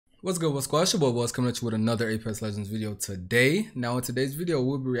What's good, what's squad? It's your boy Buzz coming at you with another Apex Legends video today. Now in today's video,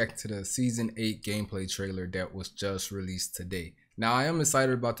 we'll be reacting to the Season 8 gameplay trailer that was just released today. Now I am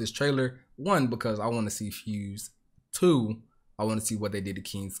excited about this trailer, one, because I want to see Fuse, two, I want to see what they did to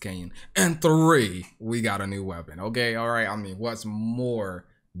King's Canyon, and three, we got a new weapon, okay? Alright, I mean, what's more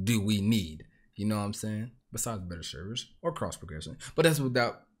do we need? You know what I'm saying? Besides better servers or cross progression. But that's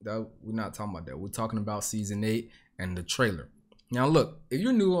without, we're not talking about that. We're talking about Season 8 and the trailer. Now look, if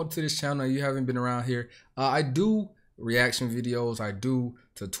you're new to this channel and you haven't been around here, I do reaction videos, I do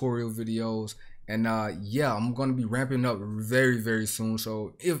tutorial videos, and yeah, I'm going to be ramping up very soon.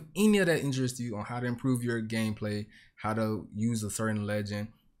 So if any of that interests you on how to improve your gameplay, how to use a certain legend,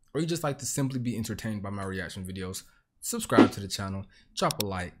 or you just like to simply be entertained by my reaction videos, subscribe to the channel, drop a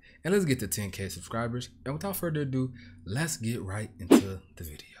like, and let's get to 10K subscribers. And without further ado, let's get right into the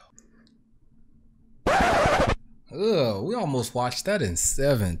video. Ugh, we almost watched that in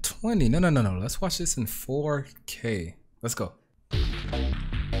 720. No. Let's watch this in 4K. Let's go.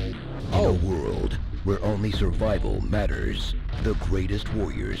 In a world where only survival matters, the greatest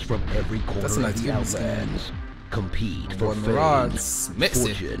warriors from every corner of the Outlands compete for fame,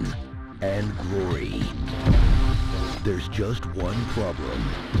 fortune, and glory. There's just one problem.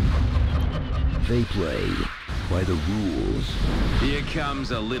 They play by the rules. Here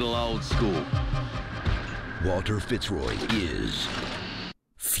comes a little old school. Walter Fitzroy is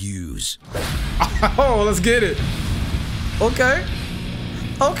Fuse. Oh, let's get it. Okay.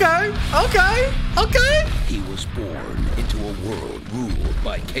 He was born into a world ruled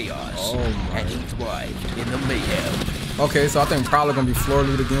by chaos, and he thrived in the mayhem. Okay, so I think probably gonna be floor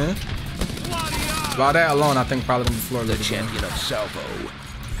loot again. By that alone, I think probably gonna be floor loot The again. champion of Salvo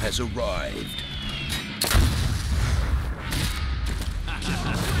has arrived.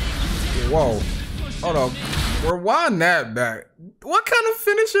 Whoa. Hold on. Rewind that back. What kind of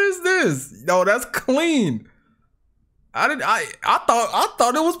finisher is this? Yo, that's clean. I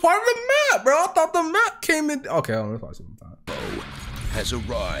thought it was part of the map, bro. I thought the map came in. Okay, let's watch some time. Has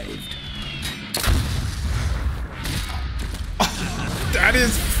arrived. That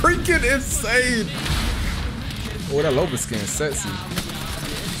is freaking insane. Oh, that Loba skin is sexy.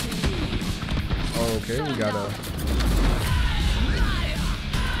 Okay, we got a.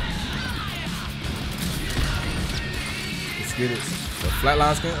 Let's get it. The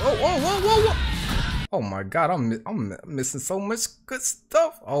flatline skin. Oh, whoa. Oh my god, I'm missing so much good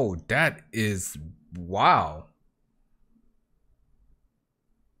stuff. Oh, that is wow.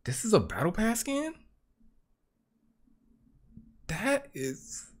 This is a battle pass skin? That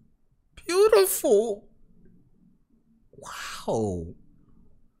is beautiful. Wow.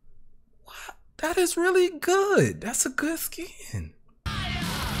 Wow. That is really good. That's a good skin.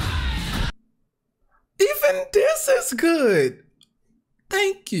 Even this is good.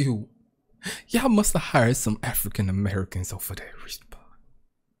 Thank you. Y'all must have hired some African Americans over there,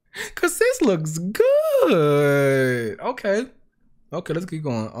 cause this looks good. Okay, let's keep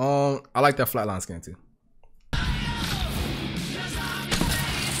going. I like that flatline skin too.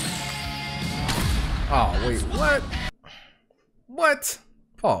 Oh wait, what? What?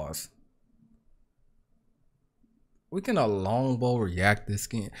 Pause. We can a longbow react this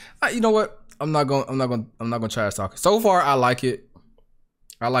skin. You know what? I'm not gonna try to talk. So far, I like it.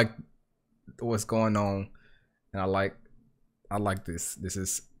 I like what's going on, and I like this. This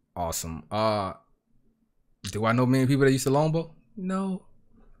is awesome. Do I know many people that use the longbow? No.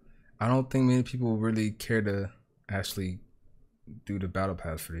 I don't think many people really care to actually do the battle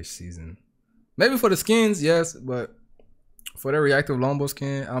pass for this season. Maybe for the skins, yes, but for the reactive longbow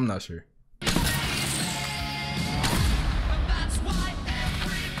skin, I'm not sure.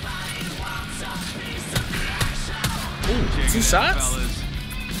 Ooh, 2 shots?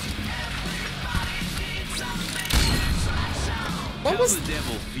 What was the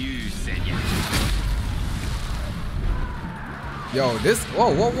devil Fuse said you? Yo, this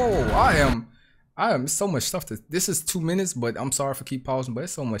whoa. I am so much stuff to this is 2 minutes, but I'm sorry for keep pausing, but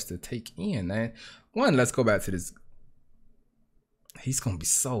it's so much to take in, man. One, let's go back to this. He's gonna be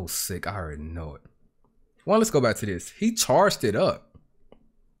so sick, I already know it. One, let's go back to this. He charged it up.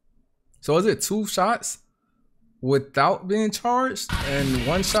 So is it 2 shots without being charged and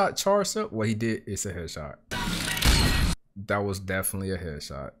 1 shot charged up? What he did is a headshot. That was definitely a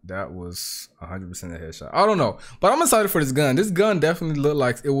headshot. That was 100% a headshot. I don't know, but I'm excited for this gun. This gun definitely looked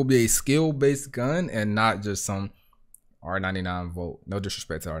like it will be a skill-based gun and not just some R99 Volt. No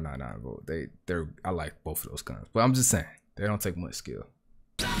disrespect to R99 Volt. I like both of those guns, but I'm just saying they don't take much skill.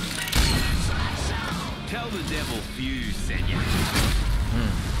 Tell the devil Fuse said you.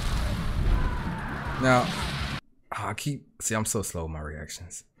 Now, I keep see. I'm so slow with my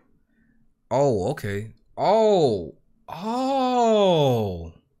reactions. Oh, okay. Oh.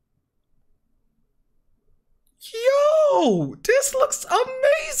 Oh. Yo, this looks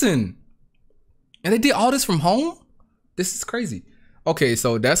amazing. And they did all this from home? This is crazy. Okay,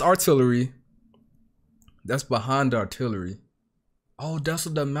 so that's artillery. That's behind the artillery. Oh, that's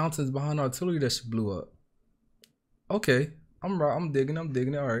what the mountains behind the artillery that she blew up. Okay, I'm digging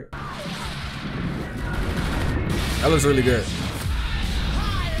it. All right. That looks really good.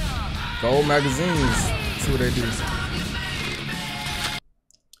 Gold magazines. See what they do.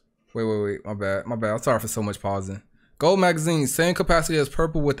 Wait. My bad. I'm sorry for so much pausing. Gold magazine, same capacity as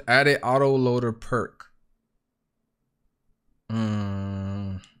purple with added auto loader perk.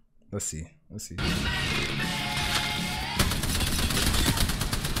 Let's see.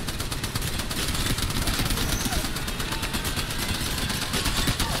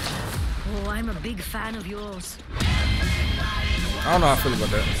 Oh, I'm a big fan of yours. I don't know how I feel about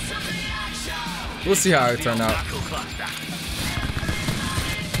that. We'll see how it turned out.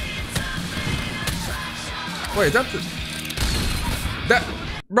 Wait,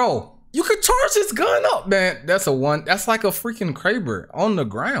 bro, you could charge this gun up, man. That's like a freaking Kraber on the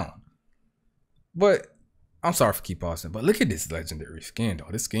ground. But I'm sorry for keep pausing, but look at this legendary skin though.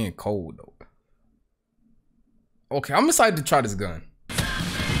 This skin cold though. Okay, I'm excited to try this gun.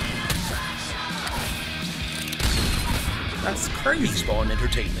 That's crazy. Respawn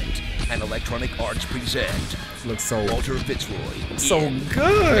Entertainment and Electronic Arts present. Looks so Walter Fitzroy. So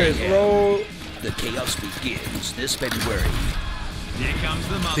good, bro. The chaos begins this February. Here comes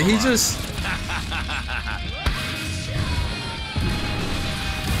the mother. Did he just?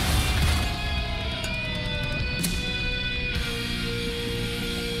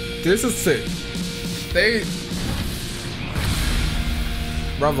 This is sick.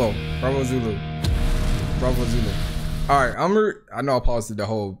 Bravo Zulu. All right, I know I paused the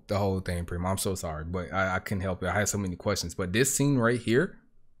whole thing, Primo. I'm so sorry, but I couldn't help it. I had so many questions, but this scene right here.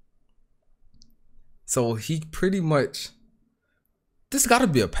 So he pretty much, this got to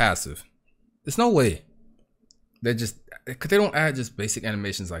be a passive. There's no way cause they don't add just basic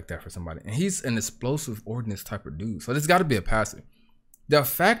animations like that for somebody. And he's an explosive ordnance type of dude. So this got to be a passive. The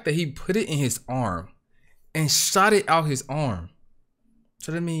fact that he put it in his arm and shot it out his arm.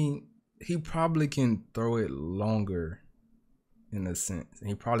 So that means he probably can throw it longer in a sense. And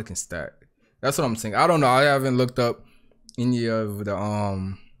he probably can stack. That's what I'm saying. I don't know. I haven't looked up any of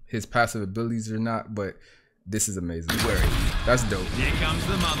the his passive abilities or not, but this is amazing. That's dope. Here comes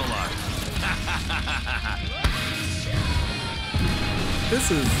the mother lode.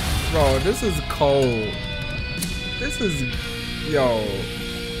 This is cold. Yo,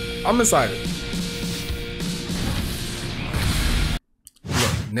 I'm excited.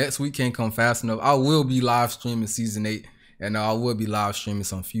 Look, next week can't come fast enough. I will be live streaming season 8. And I will be live streaming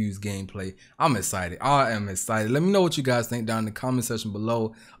some Fuse gameplay. I'm excited. I am excited. Let me know what you guys think down in the comment section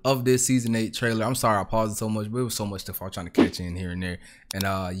below of this season 8 trailer. I'm sorry I paused it so much, but it was so much stuff I was trying to catch in here and there. And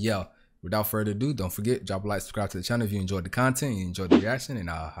yeah, without further ado, don't forget, drop a like, subscribe to the channel if you enjoyed the content, you enjoyed the reaction,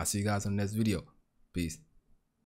 and I'll see you guys on the next video. Peace.